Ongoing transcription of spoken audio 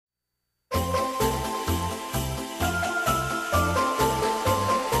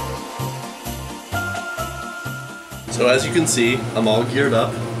So as you can see, I'm all geared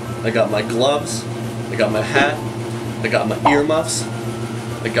up. I got my gloves, I got my hat, I got my earmuffs,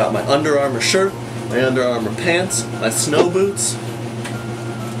 I got my Under Armour shirt, my Under Armour pants, my snow boots,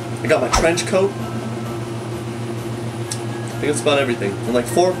 I got my trench coat. I think that's about everything. And like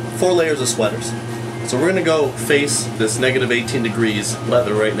four layers of sweaters. So we're gonna go face this negative 18 degrees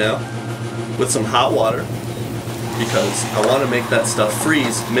weather right now with some hot water because I want to make that stuff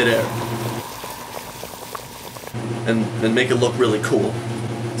freeze midair and make it look really cool.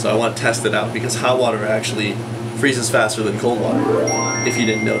 So I want to test it out because hot water actually freezes faster than cold water, if you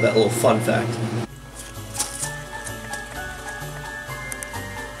didn't know that little fun fact.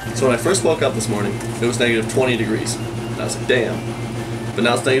 So when I first woke up this morning, it was negative 20 degrees. And I was like, damn. But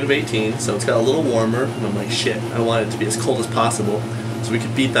now it's negative 18, so it's got a little warmer, and I'm like, shit, I want it to be as cold as possible so we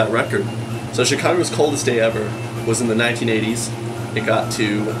could beat that record. So Chicago's coldest day ever was in the 1980s. It got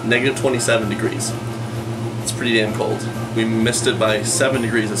to negative 27 degrees. It's pretty damn cold. We missed it by 7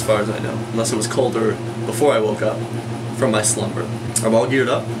 degrees as far as I know, unless it was colder before I woke up from my slumber. I'm all geared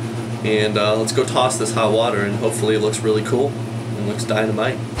up, and let's go toss this hot water, and hopefully it looks really cool and looks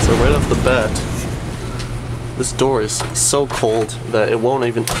dynamite. So right off the bat, this door is so cold that it won't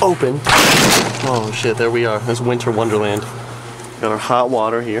even open. Oh shit, there we are. There's Winter Wonderland. Got our hot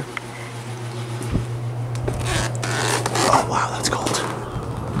water here. Oh wow, that's cold.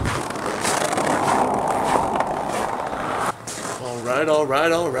 Alright,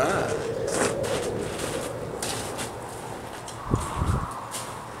 alright, alright.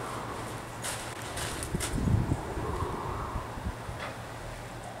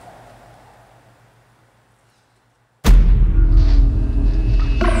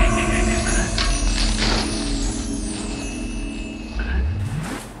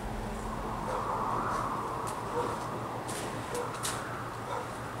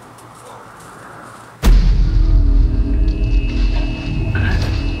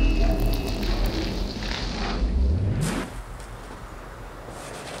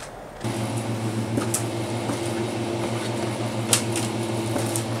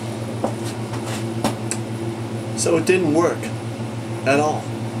 So it didn't work at all.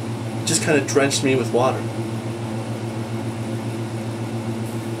 It just kind of drenched me with water.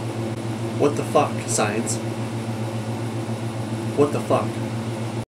 What the fuck, science? What the fuck?